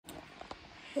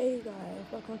Hey guys,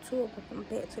 welcome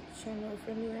back to the channel. If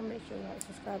you're new here, make sure you like,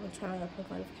 subscribe, and turn on your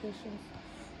post notifications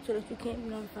so that you can't be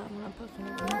notified when I post a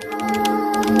new video.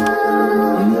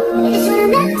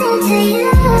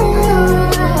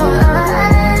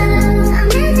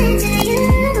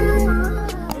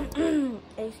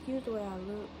 Excuse the way I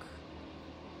look.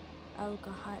 I look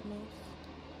a hot mess.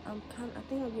 I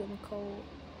think I'm getting cold,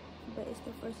 but it's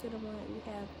the first of the month. We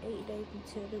have 8 days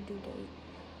until the due date.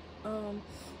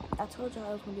 I told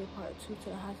y'all it was gonna be a part 2 to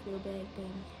the hospital bag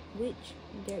thing, which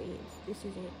there is. This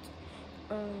is it.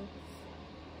 I'm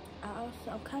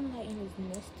kind of like in this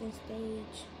nesting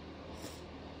stage,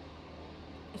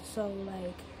 so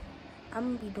like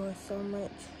I'm gonna be doing so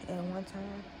much at one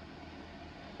time.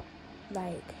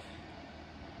 Like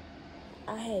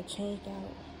I had changed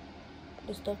out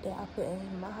the stuff that I put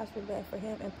in my hospital bag for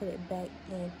him and put it back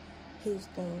in his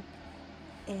thing,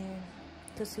 and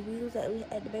because we was at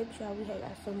the baby shower, we had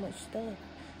got so much stuff.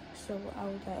 So I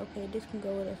was like, okay, this can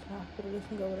go with us to the hospital. This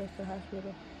can go with us to the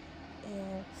hospital.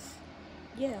 And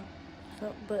yeah.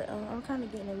 So, but I'm kind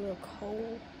of getting a little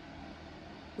cold,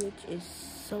 which is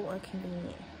so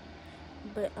inconvenient.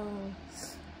 But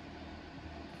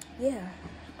yeah.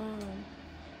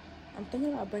 I'm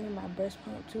thinking about bringing my breast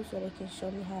pump too, so they can show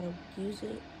me how to use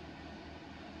it.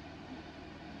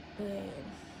 But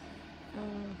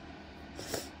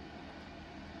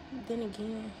then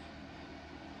again,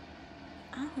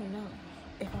 I don't know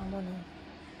if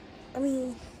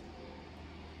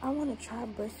I want to try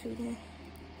breastfeeding,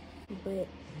 but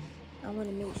I want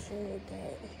to make sure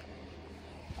that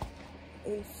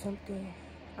it's something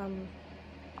I'm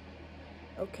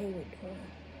okay with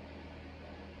doing.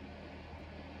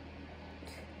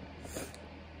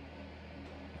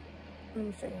 Let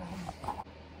me show y'all.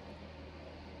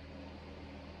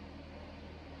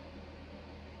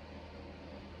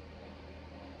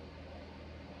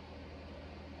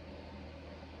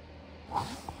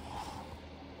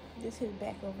 This is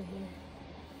back over here.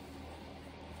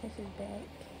 This is back.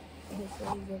 And his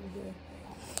legs over here.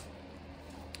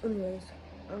 Anyways,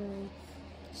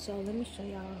 so let me show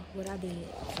y'all what I did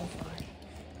so far.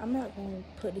 I'm not gonna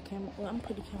put the camera. Well, I'm gonna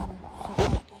put the camera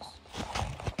something like this.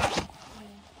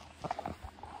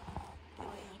 That way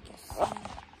y'all can see.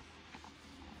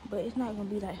 But it's not gonna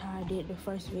be like how I did the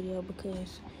first video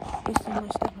because it's so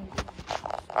much stuff I'm doing.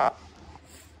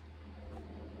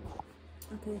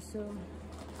 Okay, so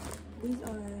these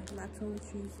are my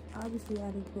toiletries. Obviously,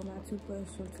 I need to put my toothbrush,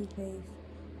 some toothpaste,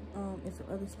 and some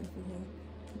other stuff in here.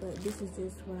 But this is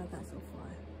just what I got so far.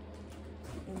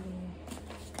 And then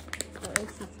the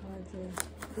extra charger.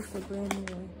 This is a brand new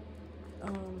one.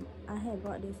 I had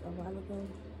bought this a while ago.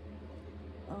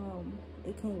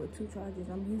 It came with 2 chargers.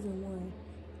 I'm using one,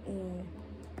 and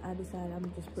I decided I'm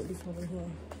gonna just put this one in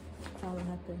here, so I don't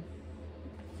have to,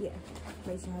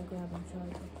 make sure I grab my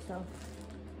charger. So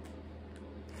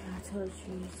my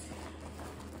toiletries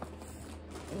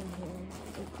in here,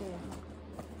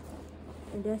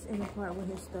 and that's in the part where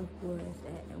his stuff was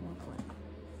at one point.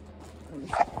 Let me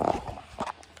see.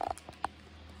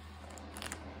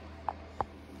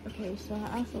 Okay, so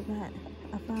I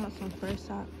found some fur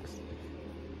socks.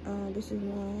 This is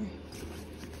one.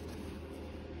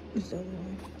 This is the other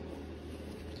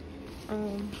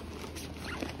one.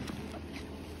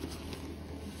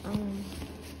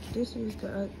 This is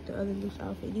the other loose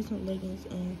outfit. These are leggings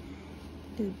and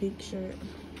this big shirt.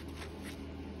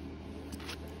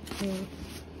 And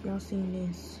y'all seen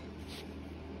this.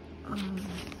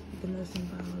 The nursing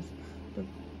bras, the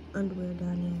underwear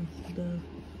down there, the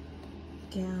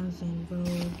gowns and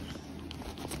robes,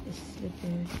 the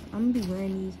slippers. I'm gonna be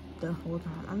wearing these the whole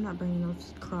time. I'm not bringing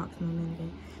those Crocs no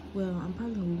minute. Well, I'm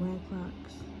probably gonna be wearing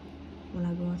Crocs when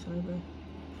I go into labor.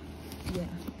 Yeah,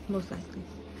 most likely.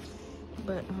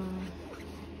 But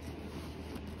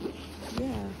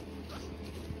yeah.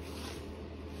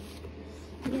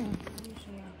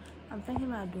 I'm thinking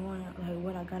about doing like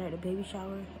what I got at the baby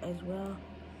shower as well.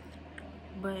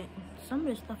 But some of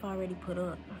the stuff I already put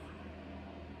up,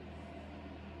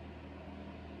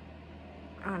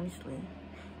 honestly.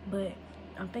 But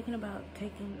I'm thinking about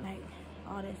taking like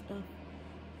all that stuff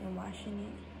and washing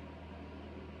it.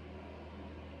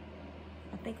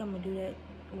 I think I'm gonna do that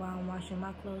while I'm washing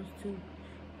my clothes too.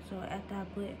 So after I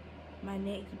put my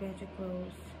next batch of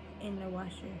clothes in the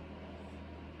washer,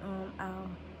 I'll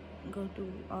go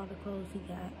through all the clothes he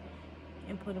got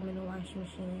and put them in the washing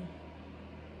machine.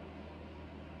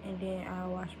 And then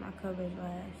I'll wash my covers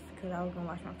last, because I was going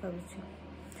to wash my covers too.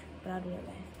 But I'll do that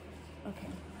last.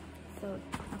 Okay, so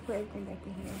I put everything back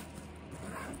in here.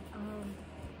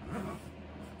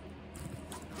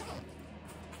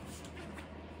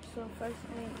 So first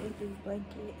thing is this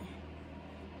blanket.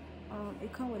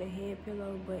 It comes with a head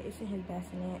pillow, but it's in his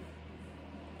bassinet.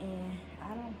 And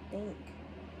I don't think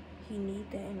he needs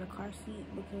that in the car seat,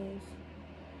 because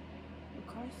the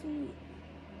car seat,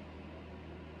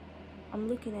 I'm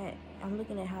looking at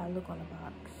how it look on the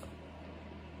box.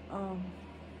 I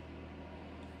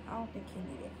don't think he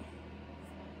need it.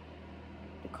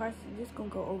 The car seat, this gonna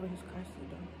go over his car seat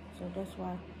though, so that's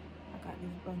why I got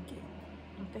this blanket.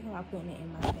 I'm thinking about putting it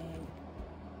in my bag,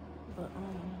 but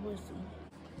we'll see.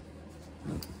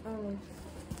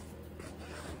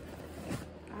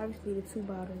 Obviously the 2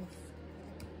 bottles.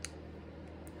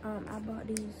 I bought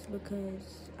these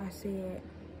because I said,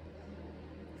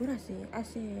 I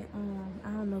said, I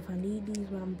don't know if I need these,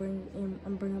 but I'm bringing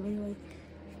them anyway.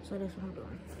 So that's what I'm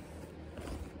doing.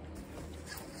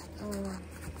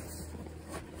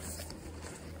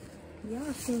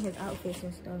 Y'all seen his outfits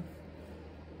and stuff,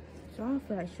 so I don't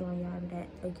feel like showing y'all that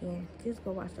again. Just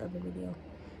go watch the other video.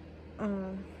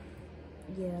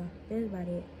 Yeah, that's about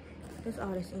it. That's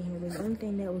all that's in here. The only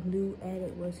thing that was new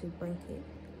added was his blanket.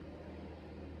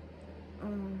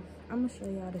 I'm gonna show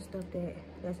y'all the stuff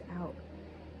that's out,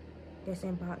 that's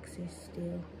in boxes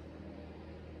still,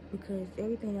 because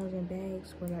everything that was in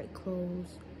bags were like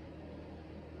clothes.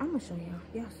 I'm gonna show y'all.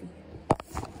 Y'all see.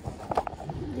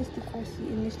 This the car seat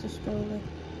and this the stroller.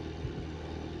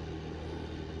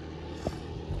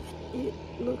 It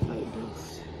looks like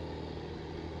this.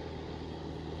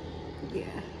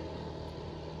 Yeah.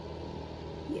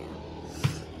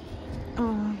 I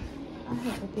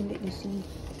had opened it to see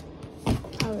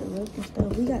how it looked and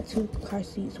stuff. We got 2 car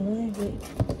seats. One with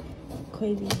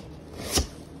Crazy.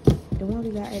 The one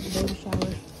we got at the baby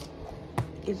shower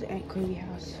is at Crazy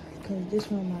house, because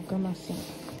this one my grandma sent.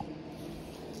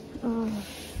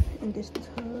 And this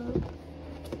tub.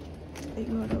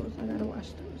 Ignore those. I gotta wash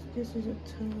those. This is a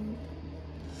tub.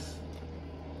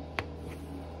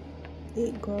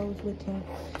 It grows with him,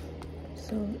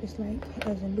 so it's like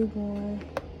as a newborn,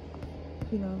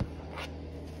 you know.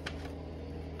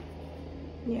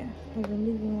 Yeah, as a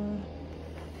newborn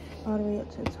all the way up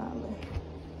to a toddler.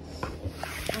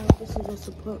 This is a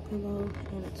support pillow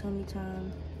and a tummy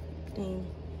time thing.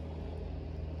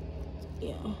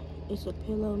 Yeah, it's a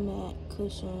pillow mat,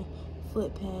 cushion,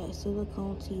 foot pad,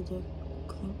 silicone teether,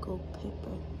 crinkle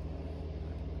pepper.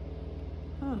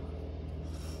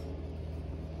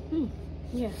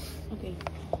 Yeah, okay.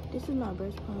 This is my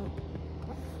breast pump.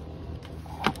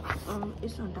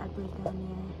 It's some diapers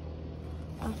down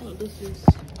there. I think this is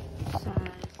size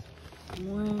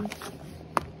 1,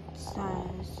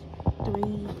 size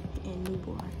 3, and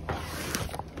newborn.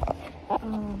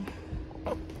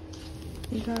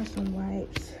 We got some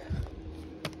wipes.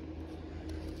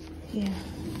 Yeah.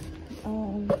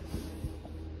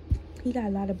 He got a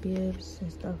lot of bibs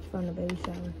and stuff from the baby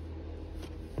shower.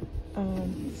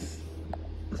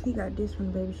 He got this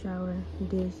from the baby shower,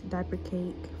 this diaper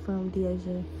cake from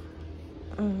Deja.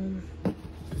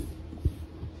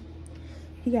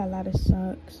 He got a lot of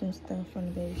socks and stuff from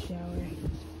the baby shower.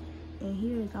 And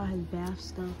here is all his bath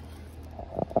stuff.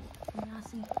 Can y'all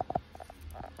see?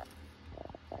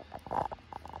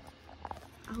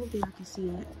 I hope y'all can see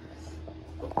that.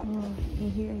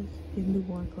 And here is his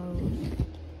newborn clothes.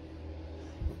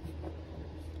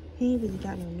 He ain't really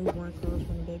got no newborn clothes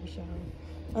from the baby shower,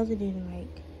 other than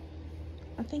like,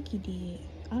 I think he did.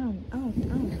 I don't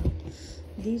know.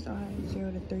 These are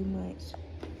 0 to 3 months.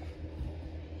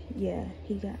 Yeah,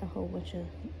 he got a whole bunch of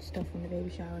stuff from the baby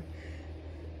shower.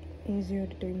 And 0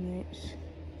 to 3 months.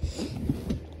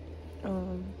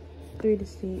 3 to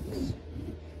 6,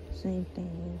 same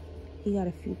thing. He got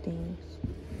a few things.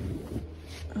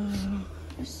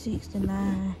 6 to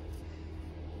 9,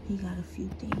 he got a few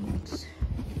things.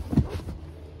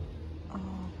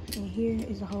 And here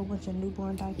is a whole bunch of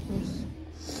newborn diapers.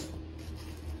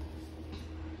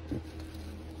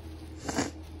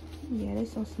 Yeah, they're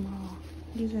so small.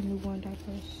 These are newborn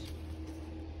diapers.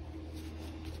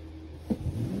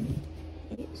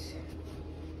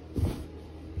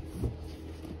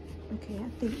 Okay, I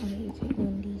think I need to take one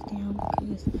of these down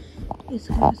because it's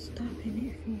hard stopping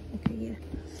it from. Okay, yeah.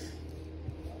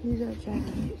 These are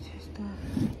jackets and stuff.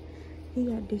 He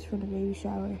got this from the baby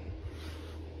shower.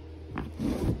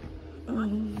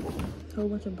 Whole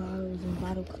bunch of bottles and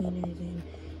bottle cleaners and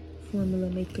formula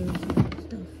makers and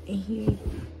stuff. And here,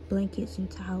 blankets and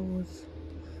towels.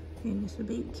 And this is a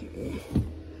baby carrier.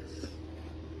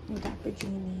 And diaper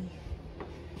genie.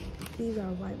 These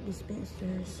are wipe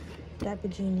dispensers. Diaper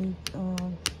genie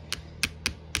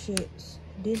chips.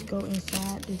 This go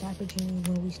inside the diaper genie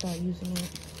when we start using it.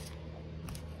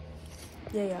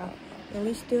 Yeah, y'all. And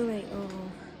we still ain't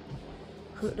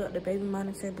hooked up the baby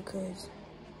monitor because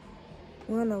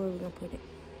we don't know where we're gonna put it.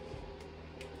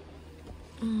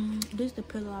 This is the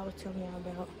pillow I was telling you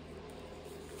about.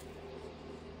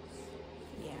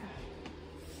 Yeah.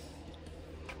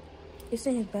 It's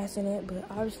in his bassinet, but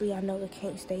obviously I know it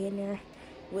can't stay in there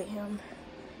with him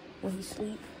when he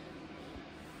sleep.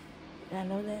 And I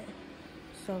know that.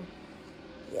 So,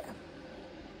 yeah.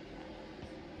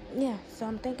 Yeah, so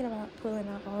I'm thinking about pulling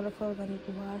out all the clothes I need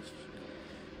to wash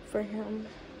for him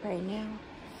right now.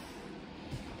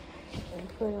 And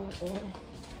put them in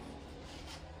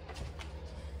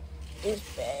this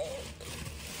bag.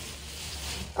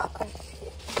 Okay.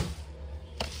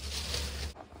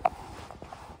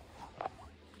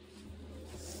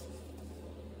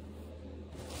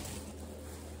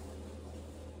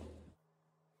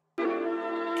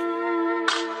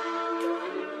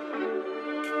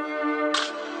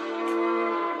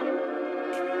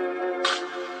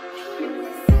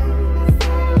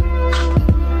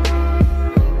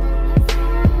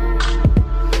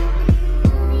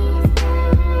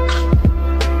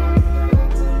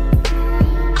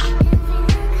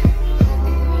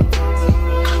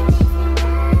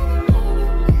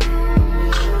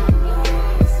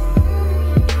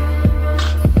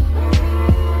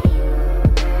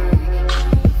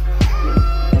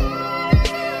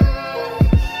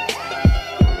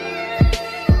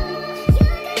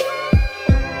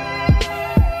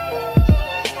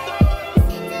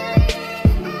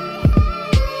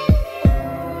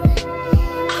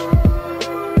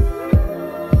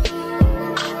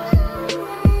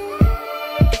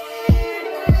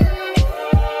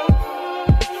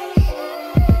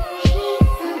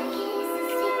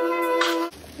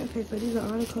 Okay, so these are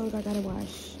all the clothes I gotta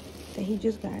wash that he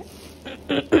just got.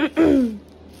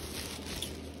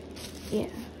 Yeah,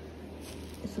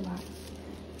 it's a lot.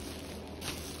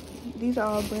 These are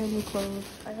all brand new clothes.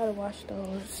 I gotta wash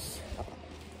those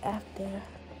after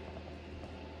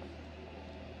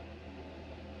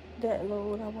that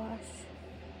load I wash.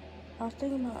 I was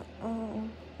thinking about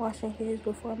washing his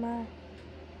before mine,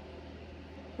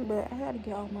 but I gotta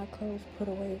get all my clothes put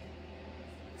away,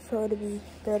 so it'll be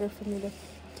better for me to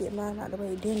get mine out of the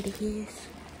way then do his.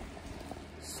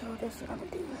 So that's what I'm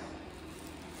gonna do.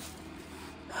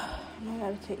 And I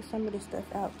gotta take some of this stuff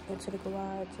out into the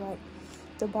garage, like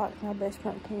the box my best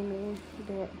friend came in,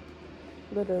 that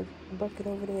little bucket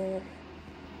over there.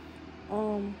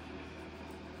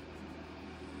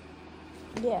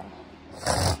 Yeah.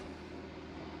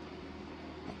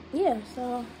 Yeah,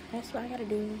 so that's what I gotta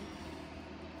do.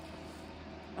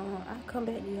 I'll come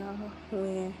back to y'all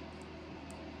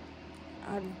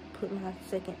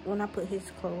when I put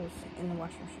his clothes in the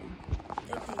washing machine.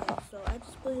 Okay, so I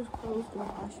just put his clothes in the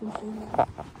washing machine.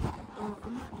 I'm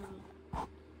gonna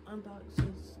unbox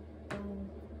his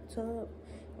tub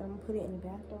and I'm gonna put it in the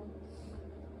bathroom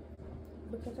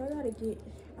because I gotta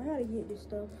get this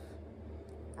stuff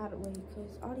out of the way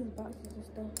because all these boxes and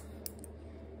stuff,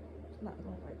 it's not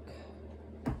gonna work.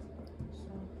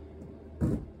 So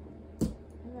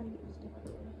I gotta get this stuff out of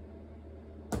the way.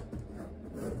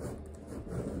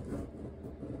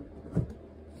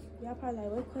 Y'all probably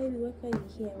like, what crazy,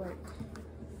 he at work.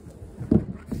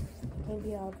 Can't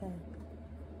be all time.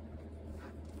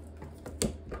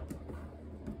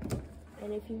 And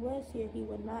if he was here, he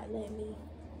would not let me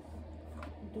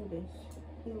do this.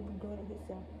 He would be doing it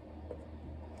himself.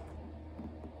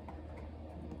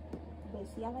 But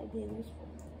see, I like being useful.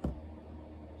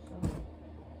 So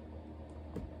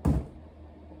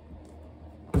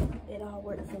it all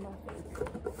works in my favor.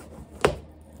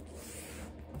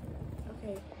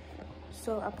 Okay,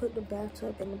 so I put the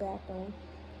bathtub in the bathroom.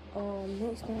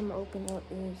 Next thing I'm gonna open up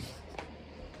is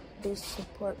this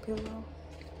support pillow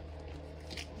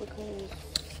because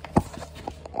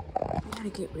I gotta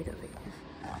get rid of it,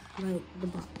 like the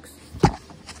box,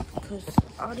 because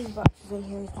all these boxes in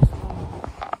here is just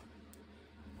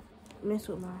mess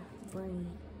with my brain.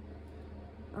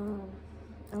 I'm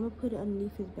gonna put it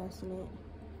underneath his bassinet.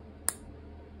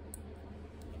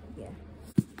 Yeah.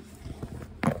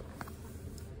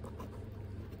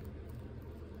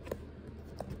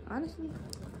 Honestly,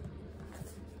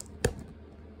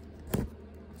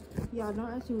 y'all don't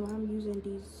ask me why I'm using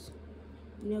these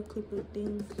nail clipper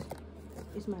things.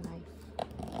 It's my knife.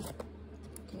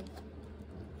 Okay.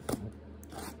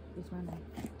 It's my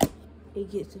knife. It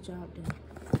gets the job done.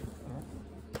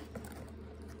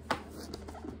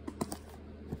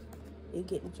 It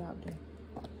get the job done.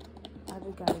 I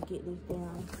just gotta get this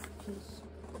down because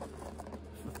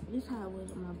this is how it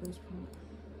was on my breast pump.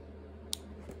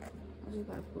 I just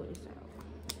gotta pull this out.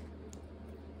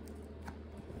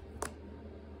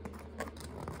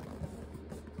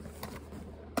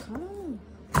 Come on.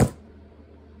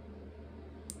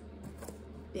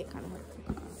 That kind of hurt.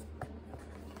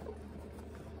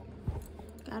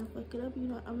 gotta fuck it up. You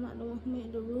know, I'm not the one who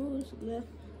made the rules. Left,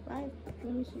 right.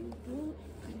 Let me see. Do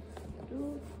it.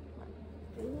 Do it.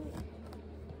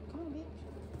 Come on, bitch.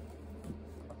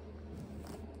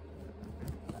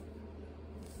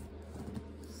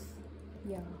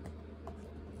 Yeah.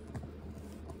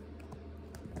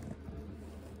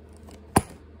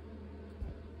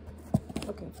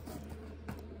 Okay.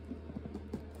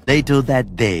 Later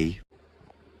that day.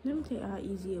 Let me tell you how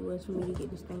easy it was for me to get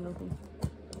this thing open.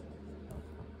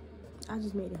 I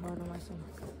just made it hard on myself.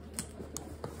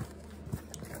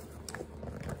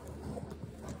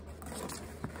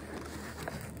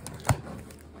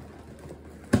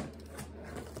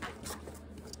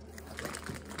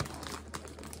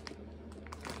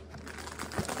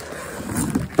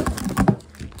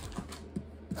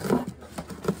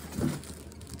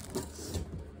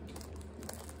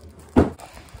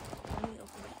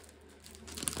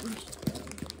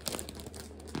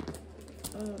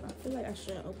 I feel like I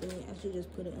shouldn't open it. I should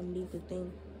just put it underneath the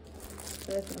thing.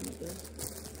 So that's what I'm gonna do.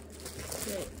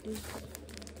 But this,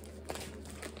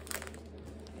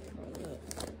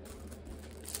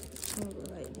 I'm gonna go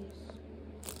like this.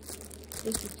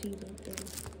 This is teasing thing.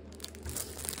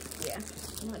 Yeah,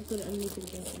 I'm gonna put it underneath the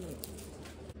jacket.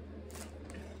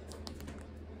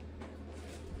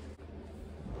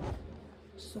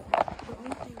 So the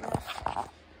only thing left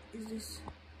is this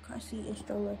car seat and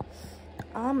stroller.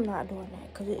 I'm not doing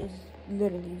that because it is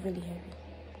literally really heavy.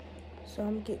 So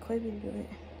I'm gonna get Quavy to do it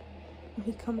when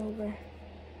he come over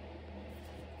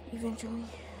eventually.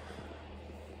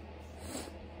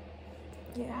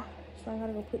 Yeah, so I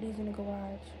gotta go put these in the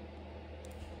garage.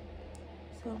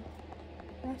 So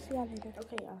I'll see y'all later.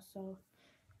 Okay, y'all, so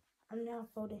I'm now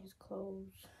folding his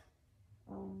clothes.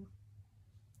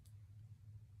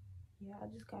 Yeah, I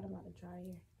just got them out of the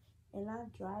dryer. And I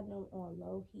dried them on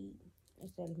low heat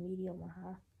instead of medium or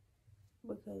high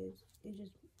because it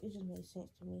just made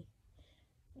sense to me.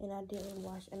 And I didn't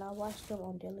wash, and I washed them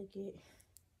on delicate.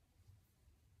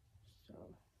 So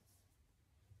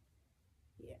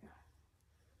yeah.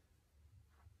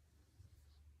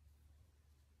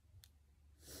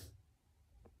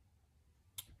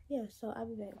 Yeah, so I'll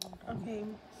be back. Okay,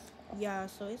 yeah,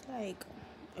 so it's like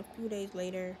a few days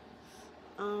later.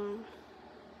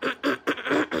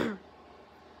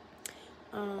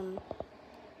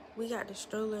 We got the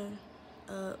stroller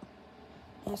up.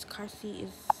 His car seat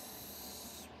is,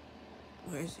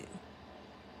 where is it?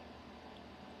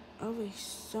 Over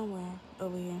somewhere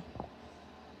over here.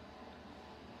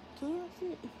 Can you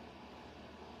see it?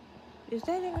 Is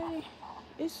that it right there?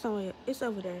 It's somewhere. It's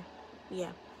over there.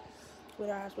 Yeah. With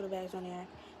our hospital bags on there.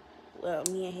 Well,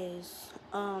 me and his.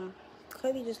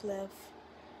 Cubby just left.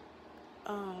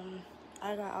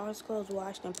 I got all his clothes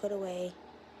washed and put away.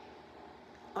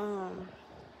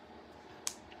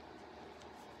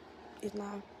 It's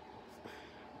now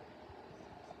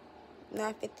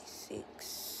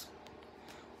 9:56.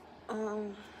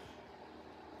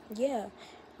 Yeah.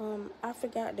 I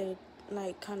forgot to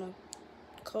kind of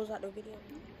close out the video.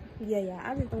 Yeah.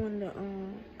 I just wanted to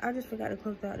I just forgot to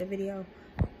close out the video.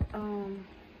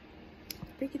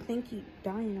 Freaking thing keep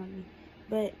dying on me.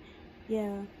 But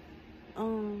yeah. I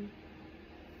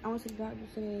went to the doctor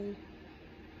today.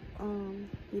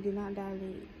 He did not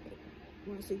dilate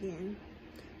once again.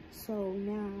 So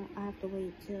now I have to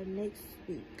wait till next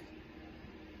week,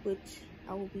 which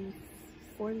I will be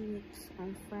 40 weeks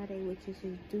on Friday, which is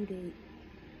his due date,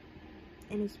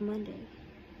 and it's Monday.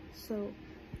 So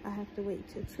I have to wait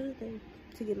till Tuesday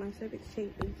to get my cervix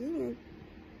checked again,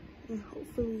 and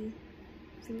hopefully,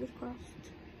 fingers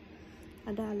crossed,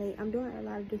 I dilate. I'm doing a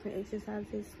lot of different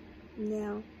exercises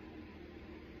now,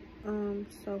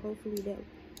 so hopefully that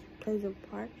plays a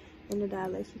part in the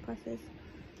dilation process.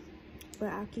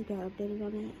 But I'll keep y'all updated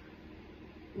on that.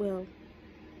 Well,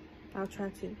 I'll try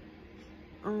to.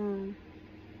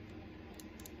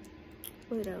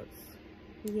 What else?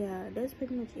 Yeah, that's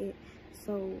pretty much it.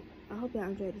 So I hope y'all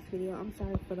enjoyed this video. I'm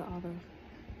sorry for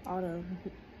all the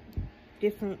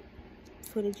different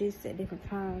footages at different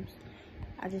times.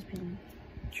 I just been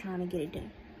trying to get it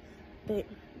done. But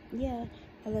yeah,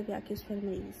 I love y'all. Kiss,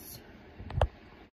 families.